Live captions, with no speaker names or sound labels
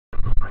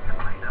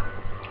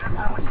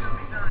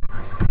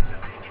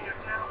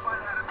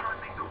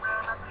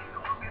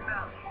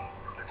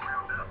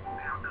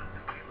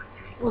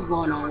What's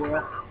going on,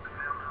 world?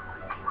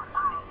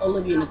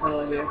 Olivia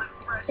Nicole here.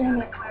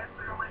 Damn it.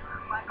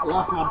 I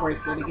lost my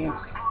bracelet again.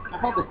 I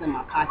hope it's in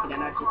my pocket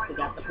and I just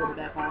forgot to put it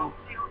back on.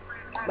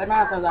 But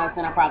 9 times out of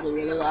 10, I probably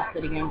really lost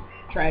it again.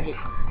 Tragic.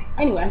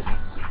 Anyway.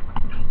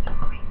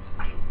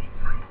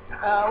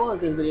 What was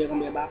this video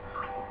gonna be about?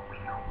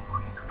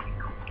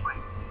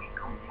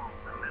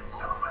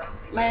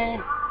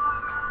 Man,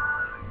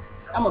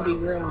 I'm gonna be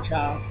real with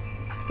y'all.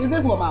 This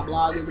is what my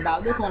blog is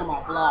about. This is one of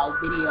my blog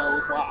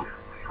videos where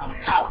I'm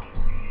talking.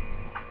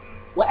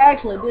 Well,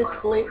 actually, this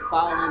split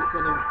fall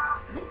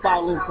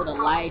into the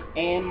life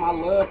and my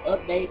love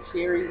update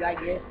series, I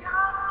guess.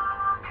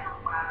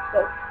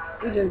 So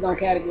we're just gonna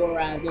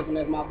categorize this one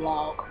as my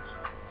blog.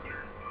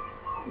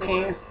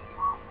 Man,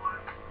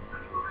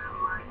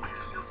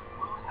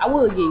 I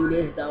will give you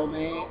this though,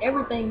 man.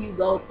 Everything you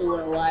go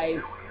through in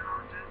life,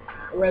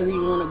 whether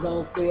you want to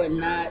go through it or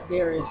not,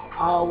 there is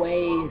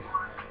always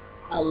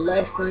a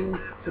lesson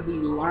to be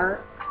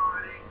learned.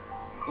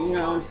 You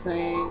know what I'm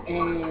saying?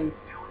 And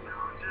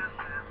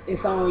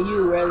it's on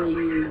you whether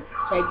you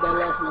take that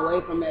lesson away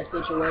from that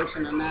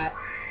situation or not.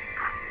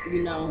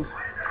 You know,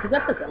 because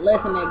if it's a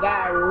lesson that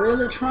God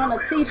really trying to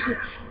teach you,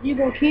 you're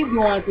going to keep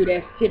going through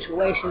that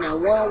situation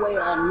in one way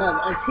or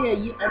another until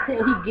he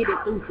get it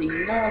through to you.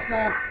 You know what I'm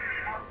saying?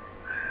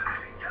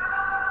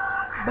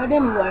 But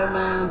anyway,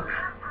 man.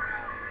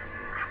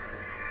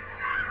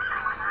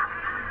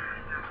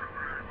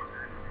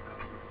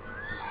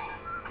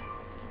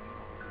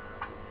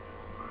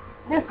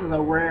 This is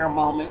a rare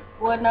moment.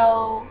 Well,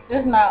 no,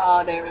 it's not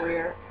all that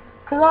rare.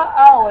 Because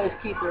I always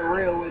keep it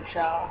real with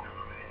y'all.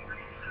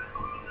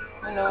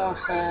 You know what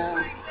I'm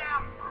saying?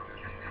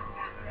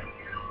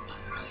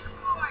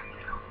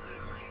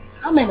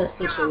 I'm in a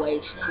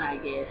situation, I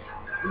guess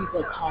you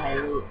could call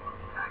it.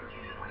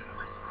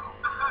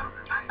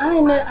 I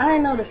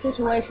didn't know the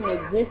situation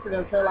existed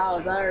until I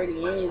was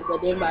already in it.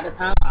 But then by the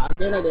time I was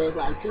in it, it was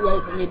like too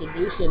late for me to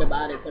do shit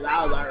about it because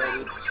I was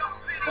already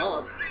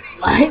fucked.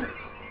 Like,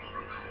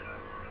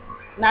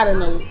 not in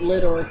the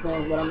literal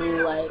sense, but I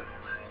mean, like,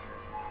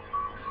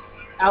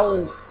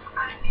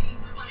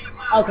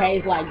 okay,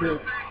 it's like this.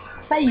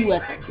 Say you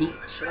at the beach,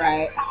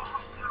 right?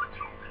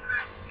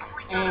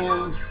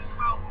 And,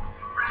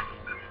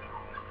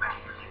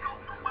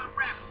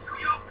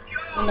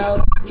 you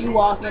know, you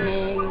walking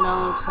in, you know what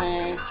I'm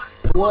saying?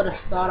 The water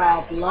start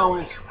off low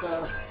and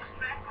stuff.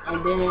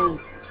 And then,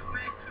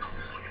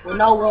 with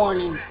no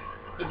warning,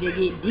 it just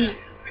get deep,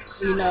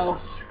 you know?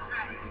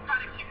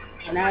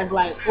 And I was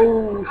like,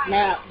 ooh,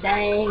 snap,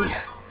 dang,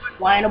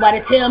 why ain't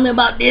nobody tell me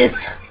about this?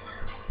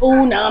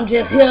 Ooh, now I'm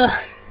just here.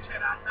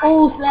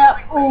 Ooh,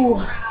 snap,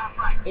 ooh.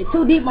 It's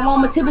too deep, I'm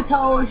on my tippy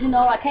toes, you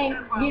know, I can't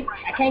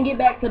get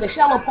back to the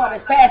shallow part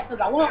as fast as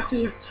I want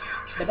to.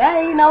 But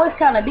dang, you know, it's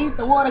kind of deep,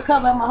 the water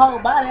covering my whole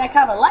body. I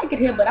kind of like it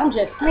here, but I'm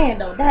just saying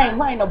though, dang,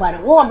 why ain't nobody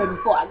warn me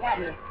before I got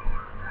here?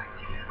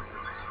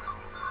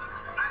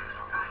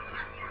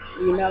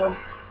 You know?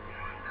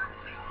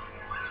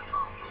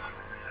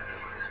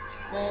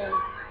 And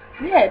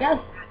yeah,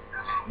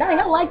 dang,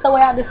 I like the way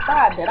I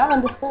described it. I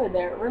understood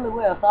that really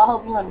well, so I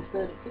hope you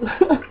understood it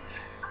too.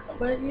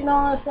 But you know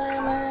what I'm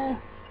saying,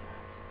 man?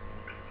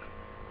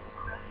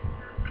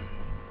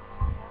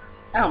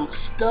 I'm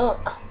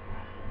stuck.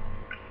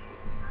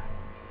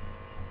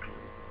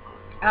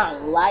 I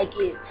don't like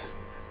it.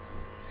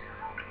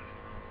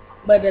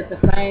 But at the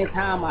same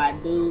time, I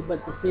do.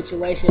 But the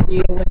situation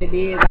is what it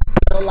is.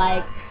 I feel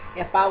like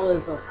if I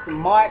was a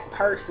smart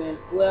person,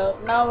 well,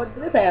 no,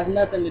 this has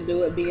nothing to do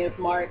with being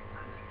smart.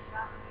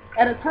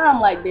 At a time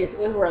like this,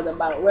 it's rather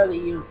about whether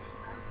you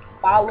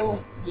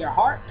follow your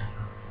heart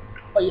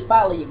or you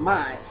follow your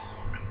mind.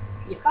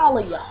 You follow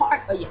your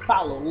heart or you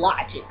follow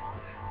logic.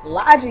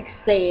 Logic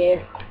says,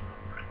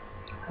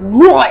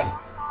 run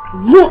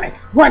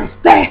as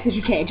fast as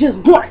you can. Just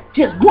run.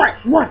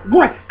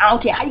 I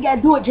don't care how you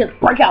gotta do it, just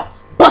break out,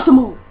 bust a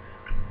move.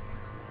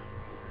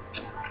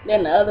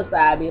 Then the other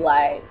side be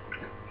like,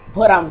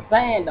 what I'm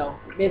saying though,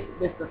 this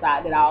the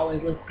side that I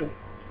always listen to.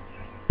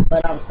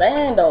 But I'm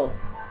saying though,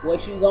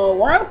 what you gonna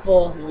run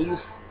for when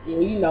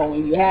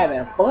when you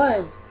having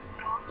fun,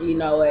 you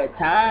know, at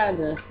times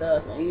and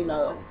stuff, and you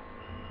know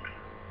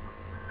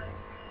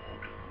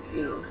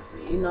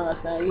what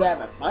I'm saying, you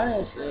having fun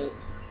and shit.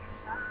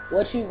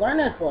 What you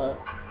running for?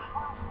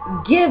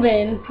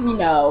 Given, you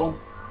know,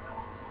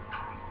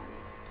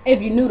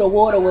 if you knew the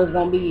water was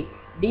gonna be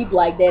deep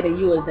like that and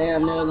you was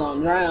damn near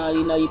gonna drown,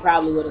 you know, you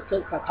probably would have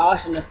took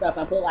precaution and stuff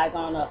and put like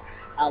on a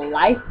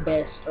life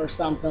vest or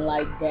something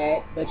like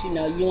that. But you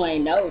know, you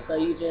ain't know, so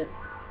you just,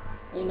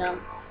 you know.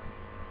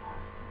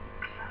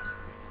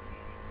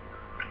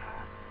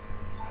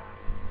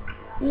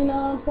 You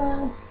know what I'm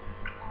saying?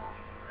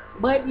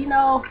 But you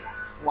know,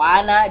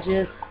 why not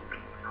just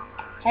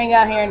hang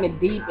out here in the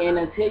deep end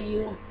until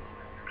you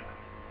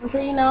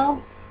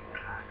know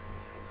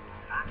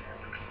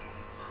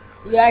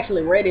you're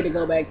actually ready to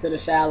go back to the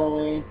shallow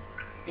end.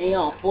 And you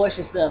don't force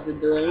yourself to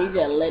do it. You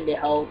just let the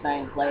whole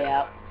thing play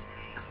out.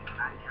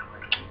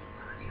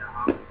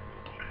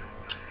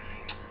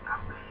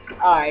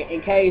 Alright,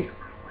 in case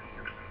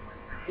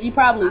you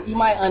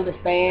might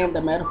understand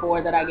the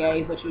metaphor that I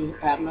gave, but you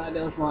have no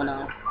idea what's going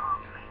on.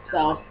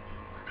 So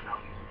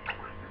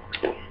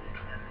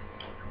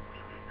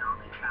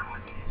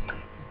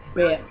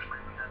bet.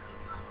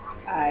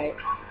 Alright.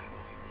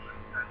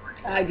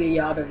 I'll give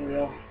y'all the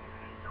real.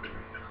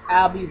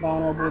 I'll be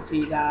vulnerable to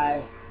you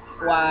guys.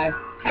 Why?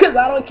 Because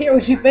I don't care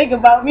what you think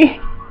about me.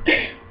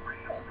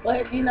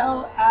 But, you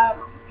know,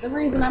 the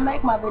reason I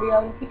make my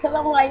videos is because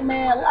I'm like,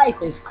 man,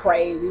 life is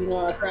crazy, you know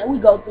what I'm saying? We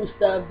go through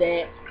stuff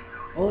that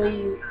when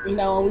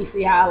we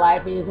see how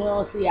life is, we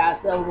don't see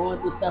ourselves going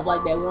through stuff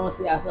like that. We don't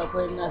see ourselves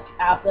putting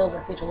ourselves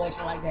in a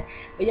situation like that.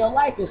 But your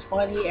life is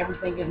funny.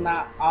 Everything is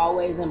not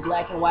always in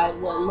black and white.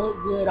 What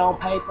look good on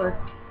paper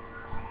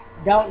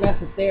don't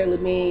necessarily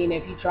mean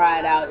if you try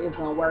it out, it's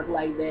going to work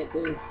like that.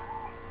 Because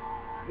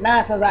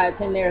 9 times out of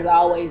 10, there's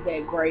always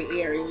that gray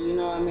area, you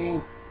know what I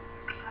mean?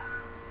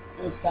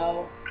 And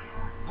so,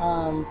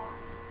 I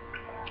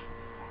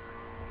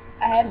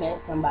had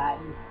met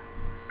somebody.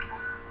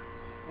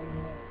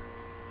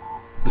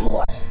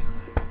 Boy.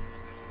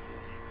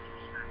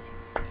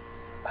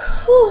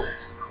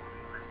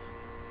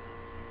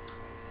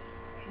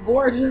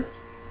 Gorgeous.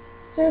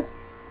 Just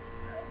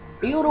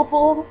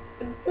beautiful.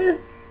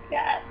 Just,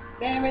 God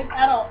damn it,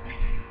 I don't.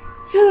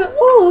 Just,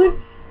 ooh.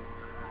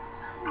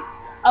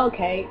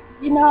 Okay,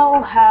 you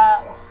know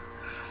how,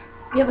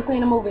 you ever seen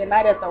the movie A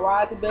Night at the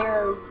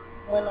Roxbury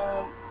when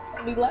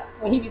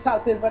he be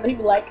talking to his brother, he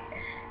be like,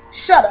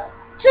 shut up,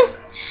 just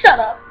shut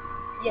up.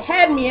 You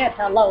had me at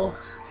hello.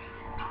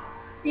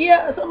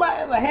 Yeah,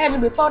 somebody ever had me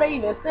before they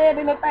even said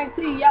anything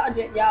to you. Y'all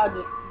just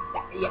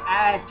your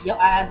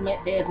eyes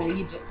met theirs and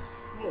you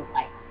was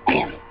like,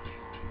 damn it.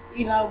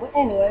 You know, but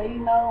anyway,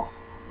 you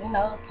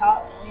start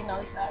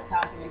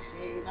talking and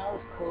shit, you know,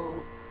 it's cool.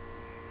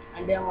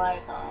 And then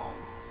like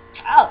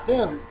I was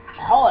feeling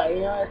hard,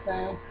 you know what I'm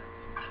saying?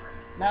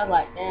 And I was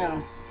like,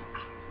 damn,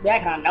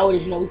 back I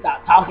noticed, we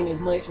stopped talking as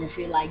much and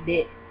shit like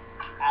that.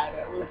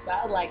 So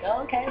I was like,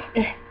 oh, okay.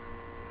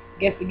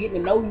 Guess the getting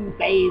to know you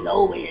phase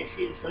over and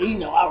shit, so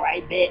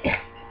alright, bet.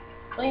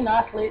 So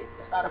I slipped,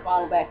 started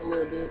falling back a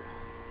little bit.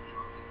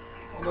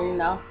 And then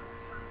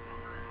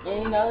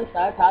we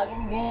started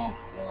talking again,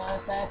 you know what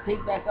I'm saying?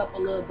 Picked back up a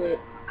little bit.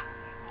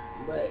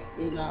 But,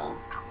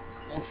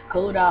 it's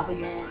cooled off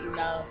again,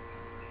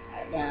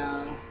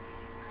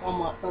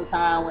 some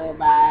time went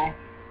by,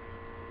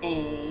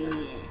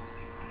 and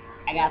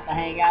I got to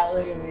hang out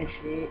with him and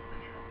shit.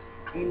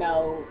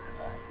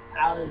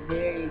 I was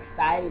very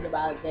excited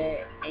about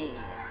that, and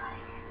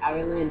I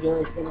really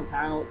enjoyed spending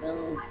time with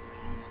them.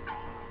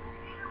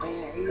 And,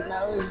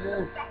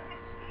 it's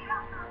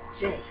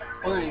just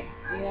fun,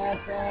 you know what I'm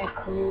saying?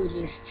 Cool,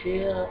 just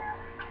chill,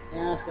 you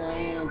know what I'm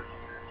saying?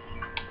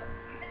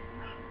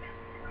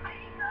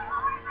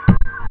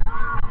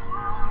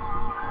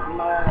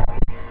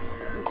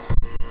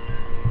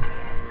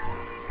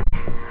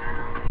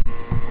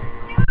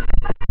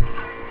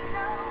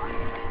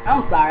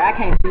 I'm sorry, I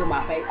can't feel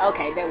my face.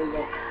 Okay, there we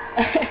go.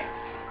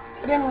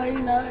 But anyway,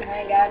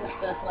 hang out and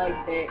stuff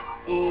like that.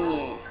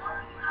 And,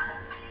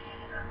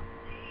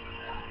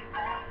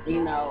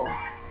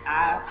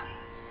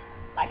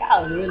 I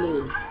was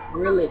really,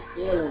 really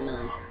feeling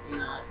them.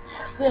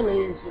 Still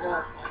is, I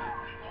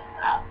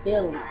was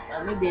feeling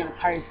them. Me being the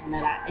person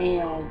that I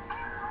am,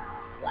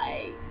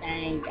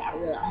 dang,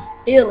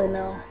 I'm feeling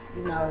them,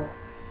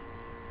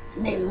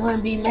 Niggas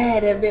wouldn't be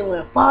mad if it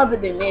went farther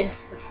than this,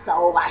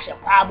 so I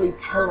should probably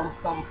tell them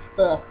some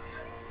stuff,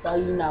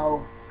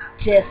 so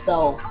just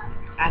so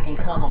I can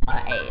cover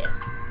my ass,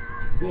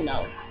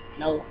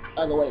 no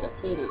other way to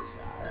put it. So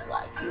it's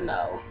like,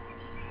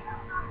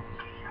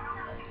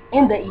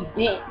 in the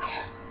event,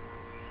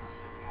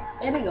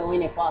 they didn't go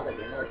any farther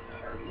than this,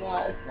 you know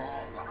what I'm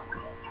saying?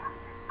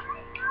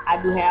 I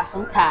do have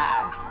some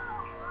ties,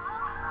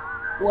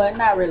 well,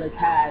 not really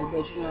ties,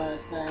 but you know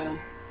what I'm saying?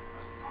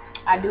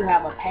 I do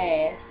have a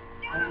past,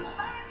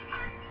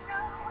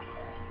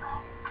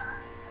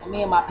 and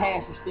me and my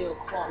past is still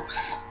close.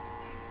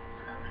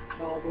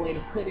 No other way to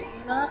put it,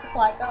 it's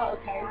like, oh,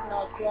 okay,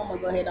 cool, I'm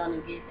gonna go ahead on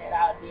and get that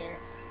out there.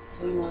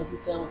 So, if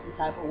you're feeling some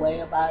type of way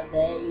about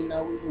that, we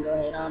can go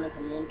ahead on and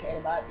communicate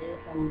about this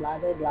and blah,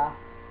 blah, blah.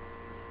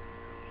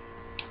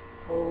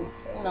 Cool,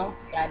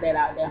 got that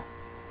out there.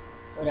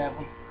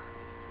 Whatever.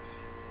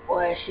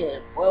 Boy,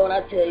 shit. Boy, when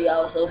I tell you I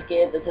was so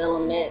scared to tell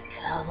them that,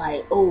 I was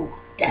like, oh,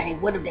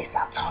 dang, what if they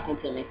stop talking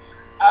to me?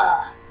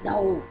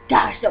 No,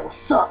 gosh, that would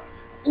suck.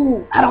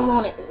 Ooh, I don't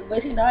want it.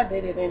 But, I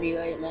did it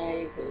anyway,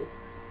 man, because,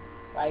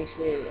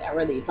 shit, I'd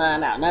rather you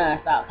find out now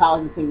and stop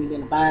talking to me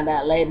than to find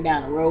out later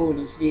down the road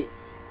and shit.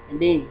 And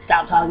then you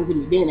stop talking to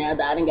me then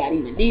after I done got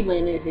even deeper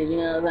in this shit, you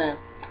know what I'm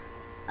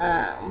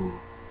saying?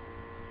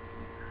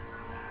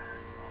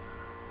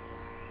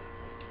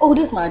 Oh,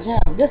 this my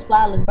jam. This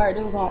Flawless Bird,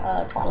 it was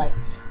on Twilight.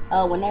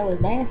 When they was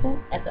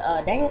dancing at the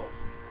dance.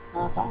 So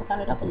I'm gonna turn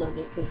it up a little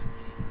bit,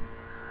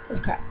 cause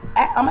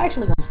I'm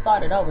actually going to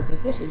start it over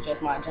because this is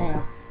just my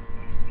jam.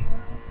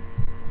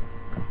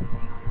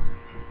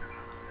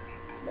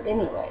 But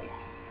anyway.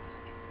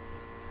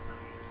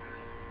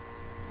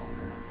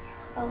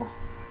 Oh,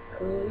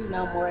 cool, you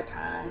know, more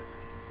time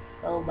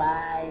go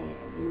by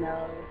and, you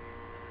know,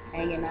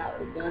 hanging out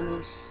with them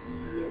and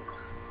shit.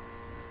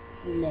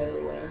 You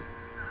know, and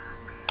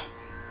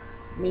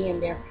me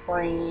and their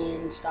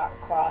friends start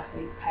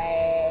crossing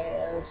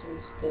paths and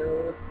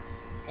stuff.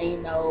 And, you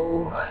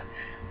know,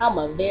 I'm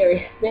a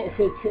very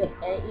sensitive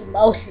and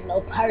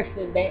emotional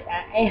person that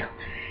I am.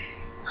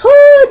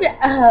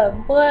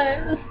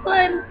 But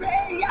son,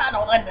 y'all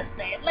don't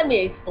understand. Let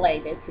me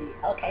explain that to you.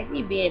 Okay,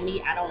 me being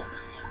me,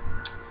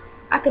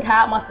 I could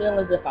hide my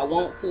feelings if I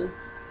want to.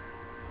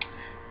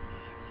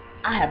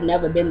 I have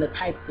never been the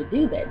type to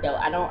do that though.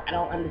 I don't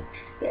understand.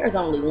 There's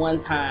only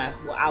one time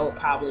where I would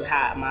probably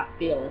hide my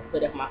feelings,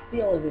 but if my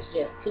feelings is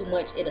just too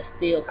much, it'll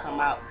still come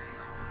out.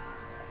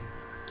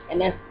 And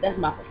that's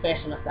my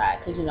professional side,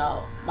 because you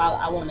know,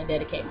 I want to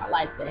dedicate my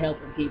life to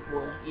helping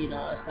people, you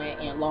know what I'm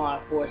saying, in law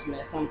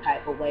enforcement, some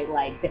type of way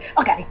like that.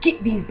 I gotta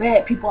get these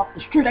bad people off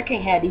the street. I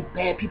can't have these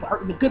bad people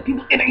hurting the good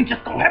people. It ain't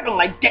just gonna happen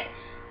like that.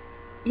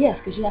 Yes,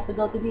 because you have to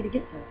go through me to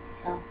get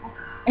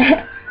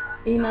there.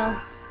 You know,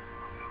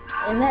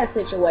 in that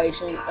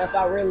situation, if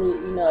I really,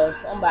 you know, if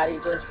somebody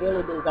just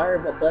really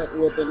deserve a butt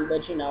whooping,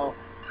 but you know,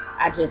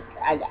 I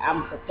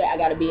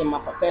gotta be in my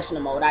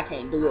professional mode. I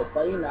can't do it,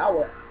 so you know, I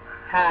would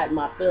hide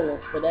my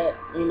feelings for that,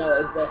 you know,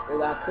 as best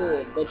as I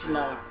could. But you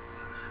know,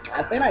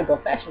 if it ain't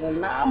professional,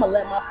 nah, I'm gonna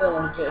let my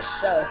feelings just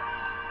show.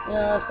 You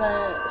know what I'm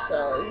saying?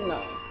 So you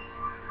know,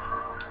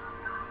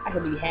 I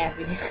could be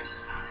happy.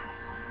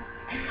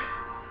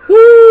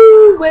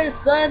 Whoo, with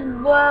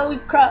son, boy, we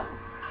crop.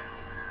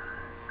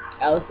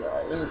 Also,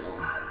 you know,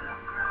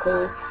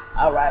 cool.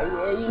 Alright,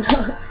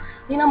 yeah,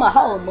 you know, my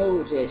whole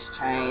mood just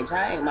changed.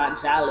 I ain't my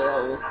jolly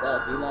old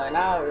stuff, you know, and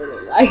I don't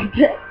really like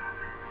that.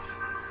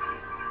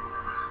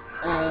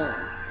 And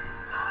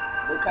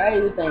the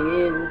crazy thing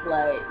is, it's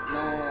like,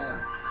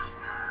 man,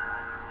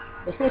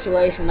 the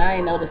situation, I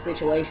ain't know the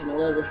situation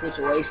was a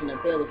situation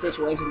until the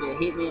situation just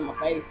hit me in my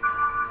face.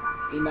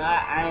 You know,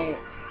 I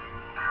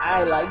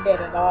ain't like that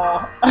at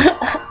all.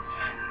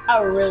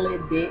 I really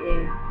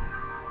didn't.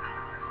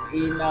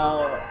 You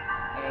know,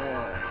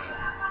 and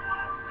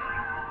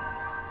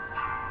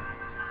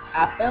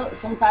I felt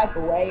some type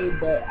of way,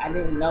 but I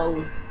didn't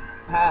know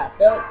how I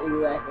felt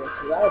exactly.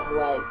 Cause I was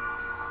like,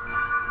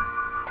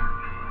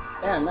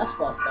 damn, that's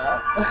fucked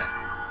up.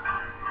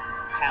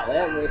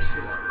 However,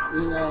 shit,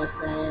 you know what I'm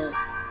saying?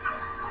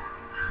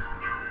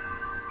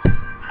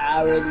 I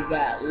already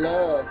got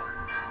love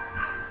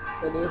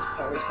for this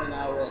person. I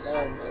already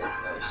love it.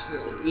 So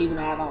shit, even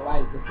though I don't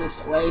like the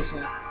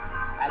situation,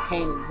 I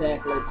can't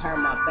exactly turn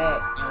my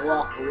back and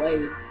walk away.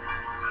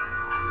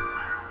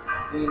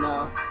 You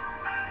know,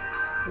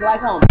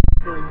 like on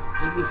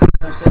if you see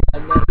some shit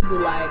like that, you be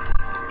like,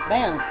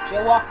 bam,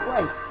 just walk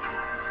away.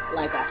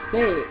 Like I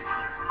said,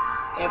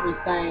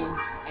 everything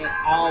ain't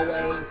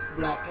always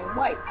black and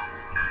white.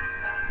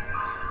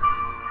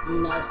 You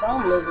know, so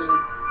I'm living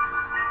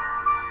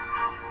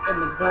in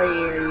the gray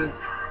area.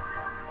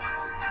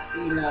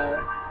 You know,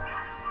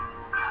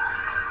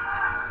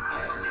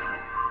 and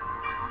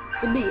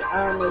to be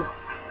honest,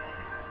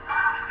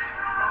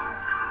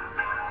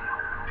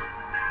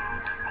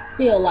 I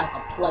feel like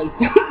a place.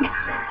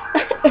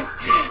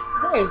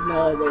 There's no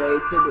other way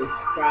to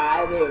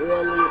describe it,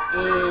 really.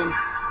 And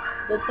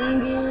the thing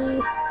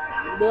is,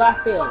 do I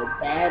feel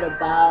bad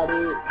about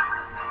it?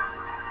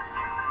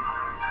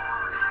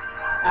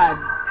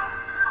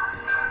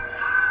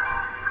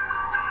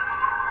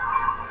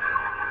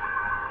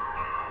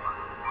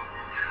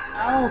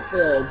 I don't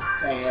feel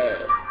bad.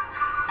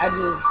 I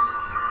just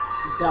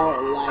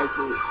don't like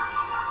it.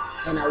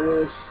 And I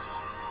wish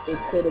it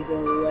could have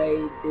been way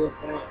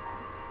different.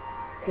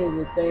 Because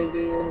the thing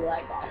is,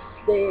 like I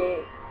said,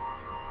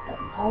 the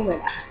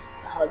moment I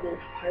saw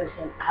this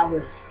person, I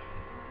was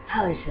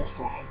just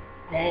like,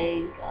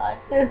 dang, God,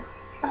 this is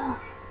so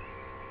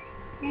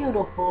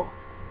beautiful.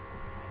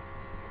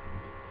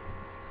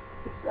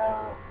 So,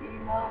 you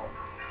know,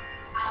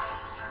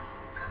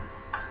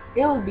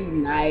 it would be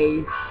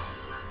nice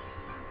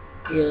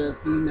if,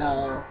 you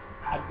know,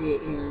 I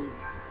didn't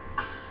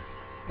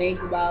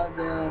think about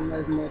them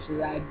as much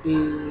as I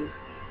do.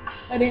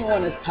 I didn't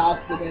want to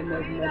talk to them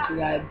as much as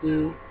I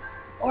do,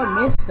 or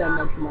miss them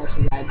as much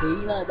as I do.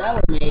 You know, that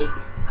would make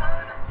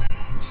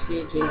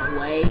shit just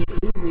way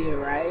easier,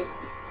 right?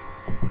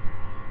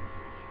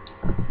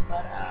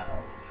 But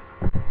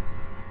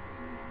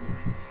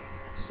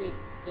shit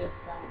just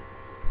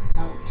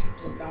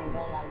don't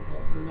go like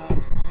that. You know what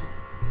I'm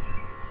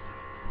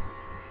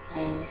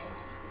saying? And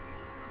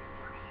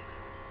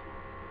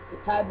the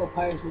type of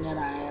person that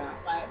I am,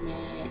 like,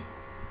 man,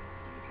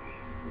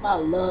 my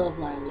love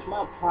language,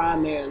 my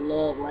primary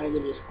love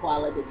language is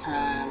quality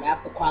time.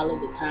 After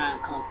quality time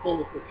comes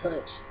physical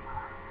touch.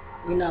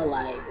 You know,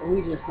 like,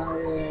 we just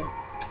somewhere,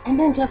 and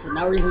then just for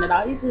no reason at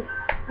all, you just,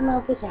 you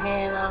know, put your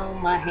hand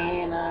on my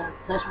hand,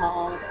 touch my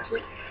arm, and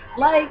shit.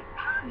 Like,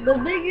 the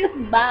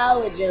biggest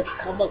bow would just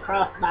come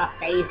across my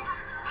face,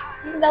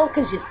 you know,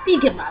 because you're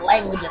speaking my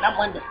language and I'm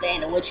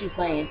understanding what you're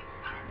saying,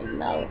 you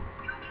know.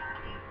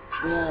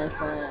 You know what I'm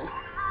saying?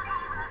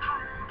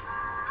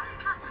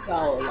 So,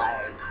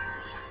 like,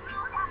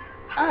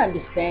 I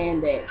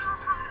understand that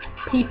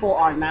people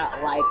are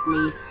not like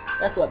me.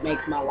 That's what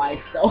makes my life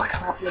so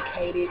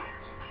complicated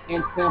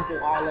and simple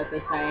all at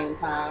the same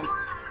time.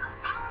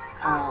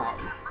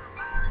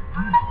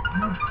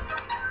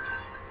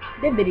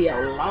 This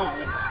video long,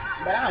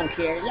 but I don't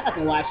care. Y'all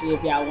can watch it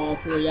if y'all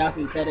want to. Y'all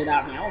can cut it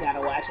out and I don't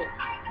gotta watch it.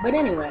 But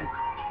anyway,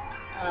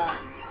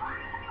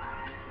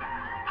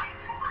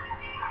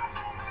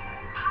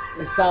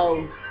 and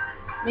so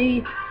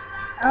me,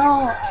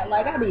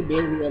 I be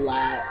busy a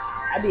lot.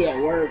 I be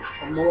at work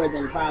for more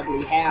than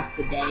probably half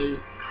the day,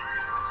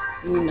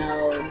 you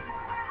know.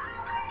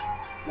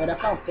 But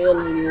if I'm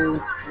feeling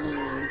you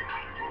and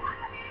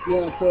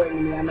you're important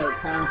to me, I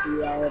make time for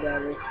you or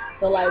whatever.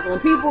 So like when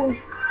people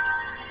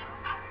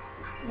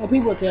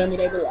tell me,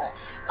 they be like,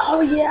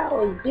 "Oh yeah, I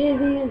was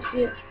busy and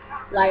shit."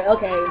 Like,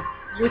 okay,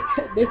 this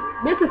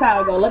is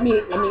how it goes. I'm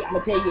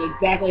gonna tell you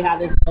exactly how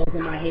this goes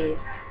in my head.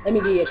 Let me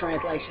give you a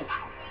translation.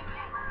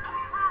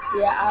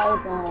 Yeah, I was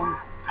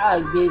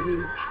busy.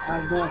 I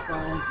was doing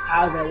something.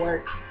 I was at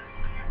work.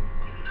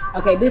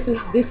 Okay, this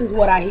is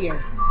what I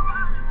hear.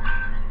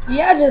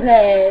 Yeah, I just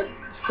had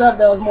stuff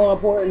that was more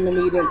important to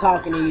me than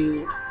talking to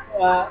you.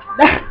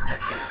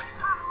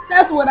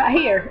 That's what I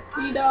hear,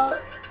 you know.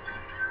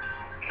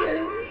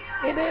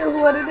 It is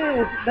what it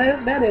is.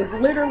 That is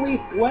literally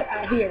what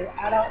I hear.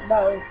 I don't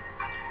know.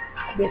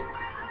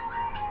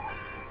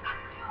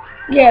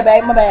 Yeah,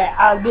 babe, my bad.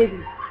 I was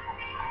busy.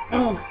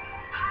 I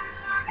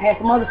had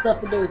some other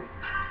stuff to do.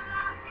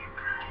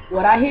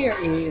 What I hear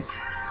is,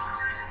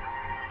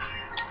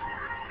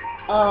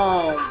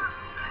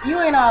 you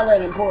ain't all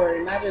that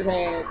important. I just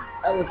had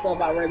other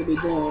stuff I'd rather be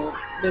doing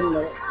than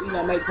to, you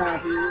know, make time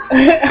for you.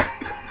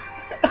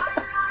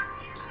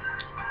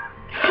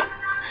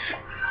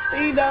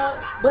 You know,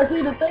 but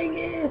see, the thing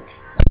is,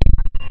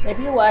 if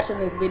you're watching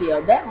this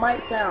video, that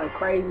might sound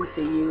crazy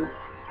to you,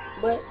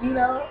 but you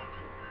know,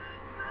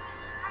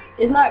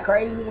 it's not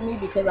crazy to me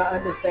because I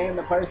understand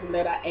the person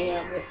that I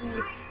am. But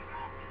see,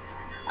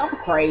 I'm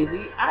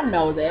crazy. I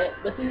know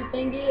that. But see, the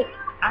thing is,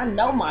 I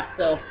know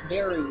myself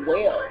very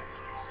well.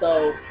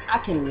 So I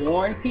can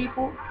warn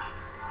people.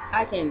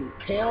 I can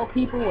tell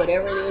people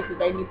whatever it is that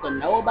they need to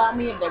know about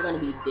me if they're going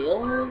to be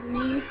dealing with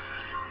me.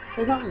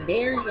 Because I'm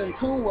very in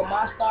tune with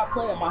my star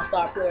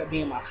player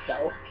being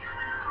myself.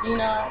 You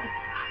know?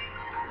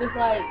 It's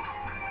like,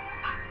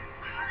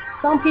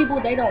 some people,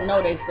 they don't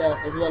know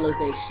themselves as well as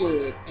they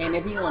should. And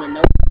if you want to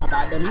know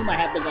about them, you might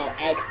have to go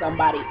ask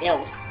somebody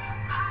else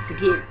to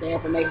get the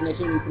information that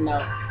you need to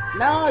know.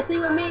 No, see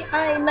with me,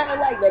 I ain't nothing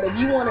like that. If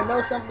you want to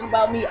know something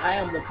about me, I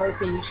am the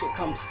person you should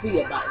come see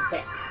about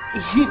that.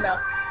 You know?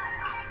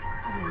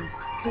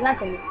 Because I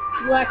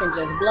can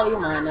just blow your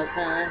mind at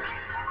times.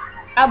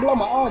 I blow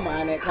my own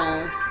mind at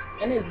times.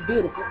 And it's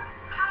beautiful.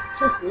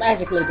 Just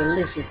magically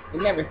delicious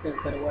in every sense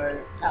of the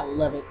word. I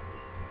love it.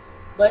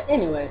 But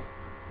anyway.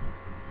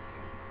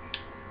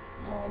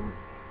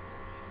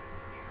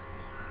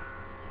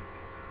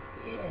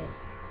 Yeah.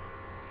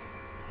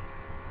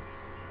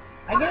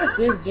 I guess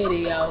this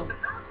video,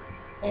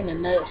 in a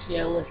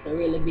nutshell, was to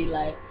really be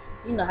like,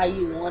 you know how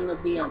you want to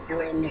be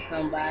important to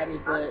somebody,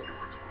 but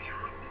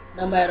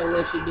no matter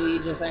what you do,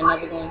 you just ain't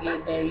never going to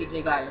get there. You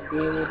just got to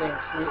deal with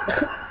that shit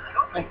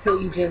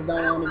until you just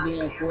don't want to be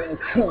important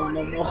to them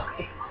no more.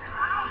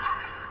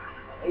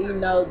 You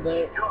know,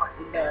 but,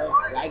 you know,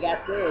 like I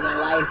said, in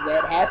life,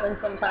 that happens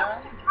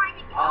sometimes.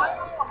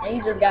 And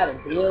you just got to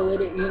deal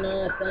with it, you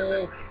know what I'm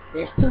saying?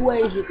 There's two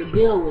ways you can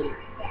deal with it.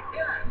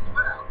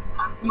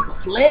 You can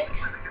flex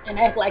and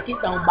act like it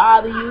don't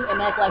bother you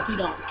and act like you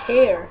don't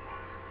care.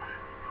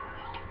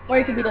 Or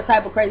you could be the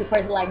type of crazy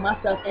person like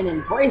myself and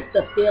embrace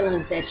the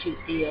feelings that you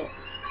feel.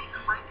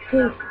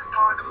 Because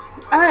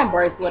I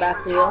embrace what I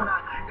feel.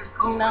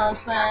 You know what I'm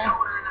saying?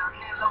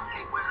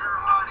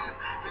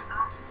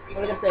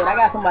 Like I said, I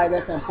got somebody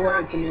that's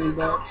important to me,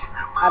 but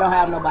I don't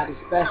have nobody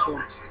special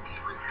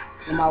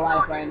in my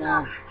life right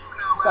now.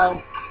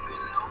 So,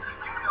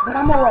 but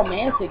I'm a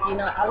romantic, you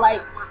know. I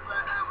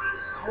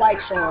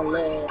like showing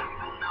love.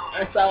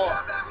 And so,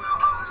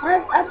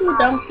 I do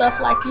dumb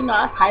stuff like, you know,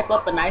 I type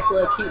up a nice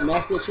little cute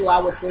message who I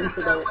would send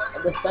to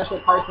the special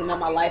person in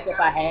my life if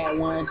I had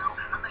one.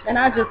 And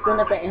I just send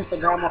it to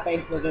Instagram or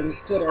Facebook and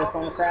Twitter or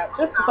some crap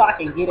just so I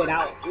can get it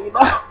out, you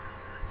know.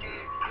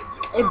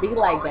 It be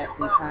like that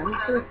sometimes.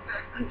 You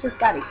just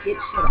gotta get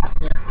shit out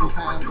there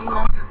sometimes, you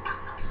know.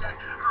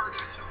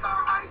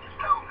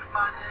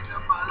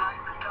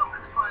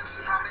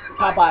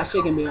 Popeye's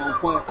chicken be on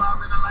point.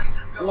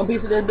 You want a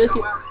piece of this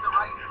biscuit?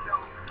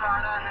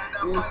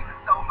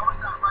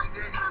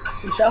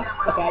 You sure?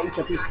 Okay, I'll eat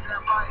your piece.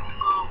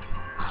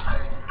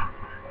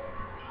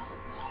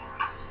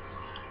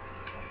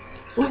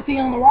 Sweet tea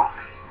on the rock?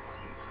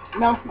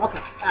 No?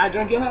 Okay. I'll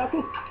drink your milk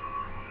too.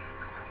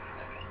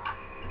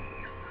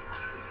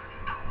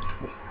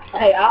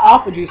 Hey, I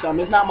offered you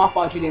something. It's not my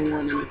fault you didn't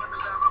want any.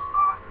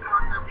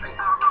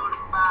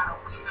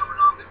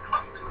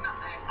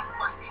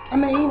 I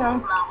mean, you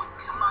know,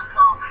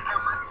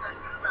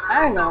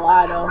 I ain't gonna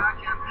lie though.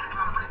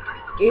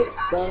 It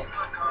sucks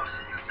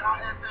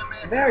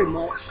very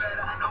much.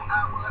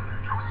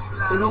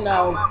 But you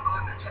know,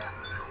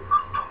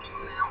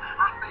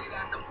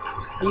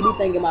 you be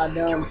thinking about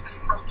them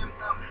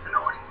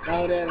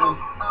or whatever.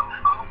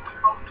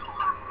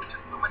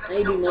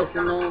 They be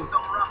missing them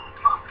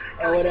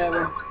or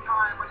whatever.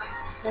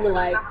 They be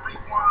like,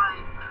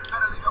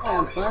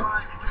 damn son,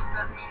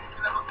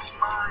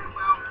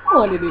 I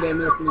wonder do they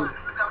miss me.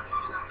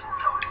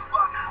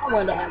 I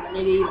wonder how a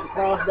nigga even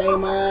cross their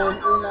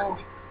mind, you know.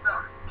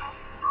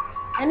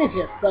 And it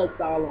just sucks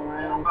all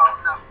around.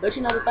 But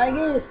you know the thing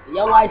is,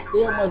 your life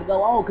still must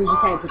go on because you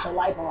can't put your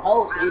life on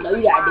hold. So, you know,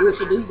 you gotta do what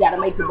you do. You gotta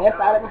make the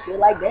best out of it, shit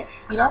like that.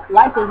 You know,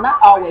 life is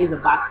not always a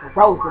box of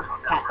roses.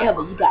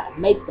 However, you gotta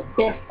make the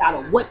best out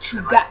of what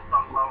you got.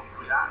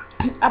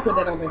 I put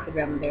that on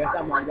Instagram there or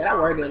something like that. I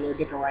word it a little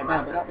different right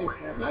now, but on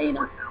Instagram, yeah, you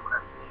know.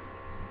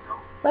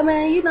 But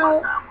man, you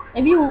know,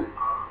 if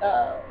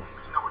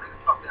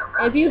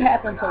you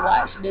happen to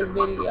watch this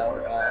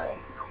video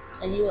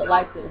and you would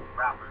like to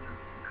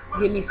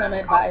give me some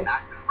advice,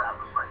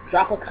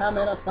 drop a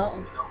comment or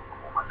something,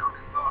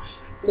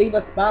 leave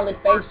a smiling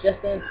face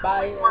just to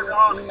inspire,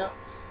 you know,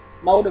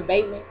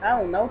 motivate me, I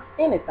don't know,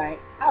 anything,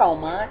 I don't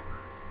mind,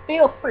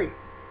 feel free.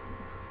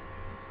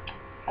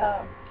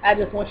 I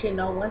just want you to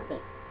know one thing,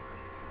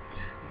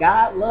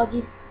 God loves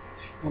you,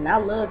 and I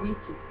love you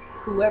too,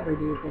 whoever it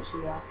is that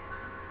you are.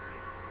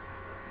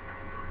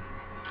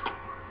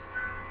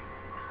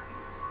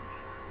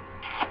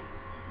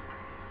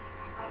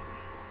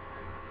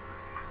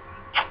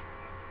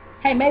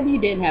 Hey, maybe you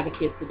didn't have a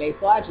kiss today,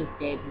 so I just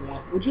gave you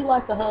one. Would you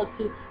like a hug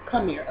too?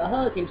 Come here. A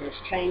hug can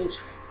just change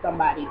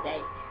somebody's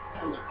day.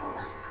 Come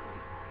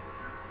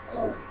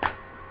here.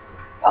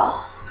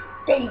 Oh,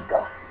 there you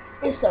go.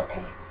 It's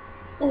okay.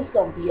 It's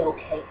gonna be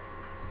okay.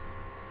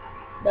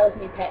 That was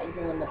me patting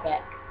you on the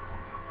back.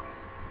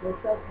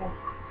 It's okay.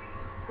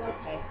 It's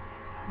okay.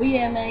 But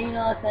yeah, man, you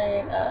know what I'm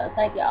saying?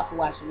 Thank y'all for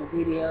watching the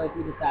video if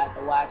you decide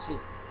to watch it.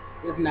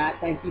 If not,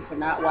 thank you for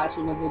not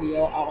watching the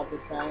video all the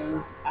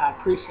same. I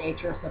appreciate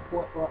your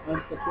support or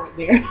unsupport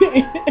there.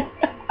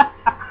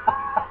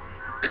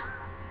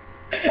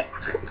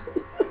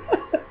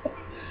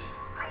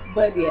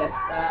 But yes,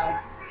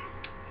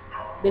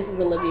 this is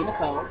Olivia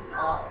Nicole.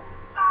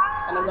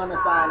 And I'm going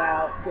to sign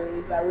out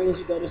because I really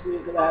should go to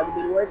sleep because I have to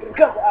be to work in a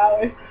couple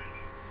hours.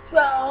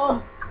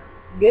 So,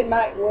 good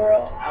night,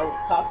 world. I will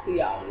talk to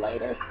y'all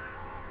later.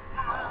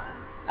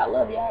 I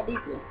love y'all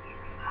deeply.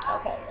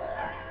 Okay,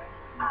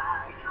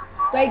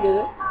 stay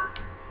good.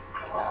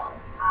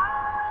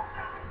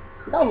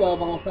 Don't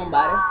love on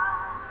somebody.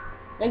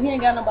 If you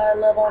ain't got nobody to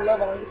love on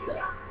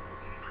yourself.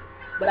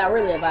 But I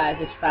really advise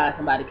that you find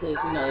somebody because,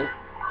 you know,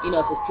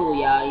 if it's two of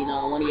y'all, you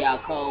know, one of y'all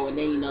cold and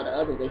then, you know, the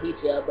other will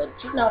hit you up. But,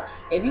 you know,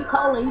 if you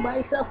cold and you by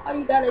yourself, all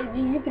you gotta,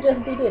 you can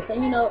just do this.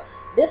 And, you know,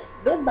 this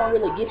don't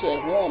really get you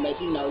as warm as,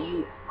 you know,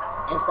 you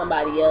and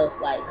somebody else,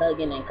 like,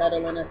 hugging and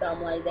cuddling or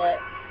something like that.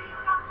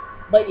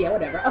 But, yeah,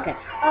 whatever. Okay.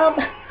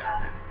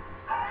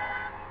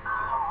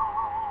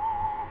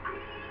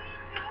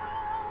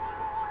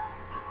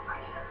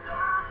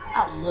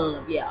 I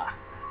love y'all.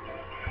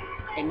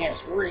 And that's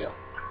real.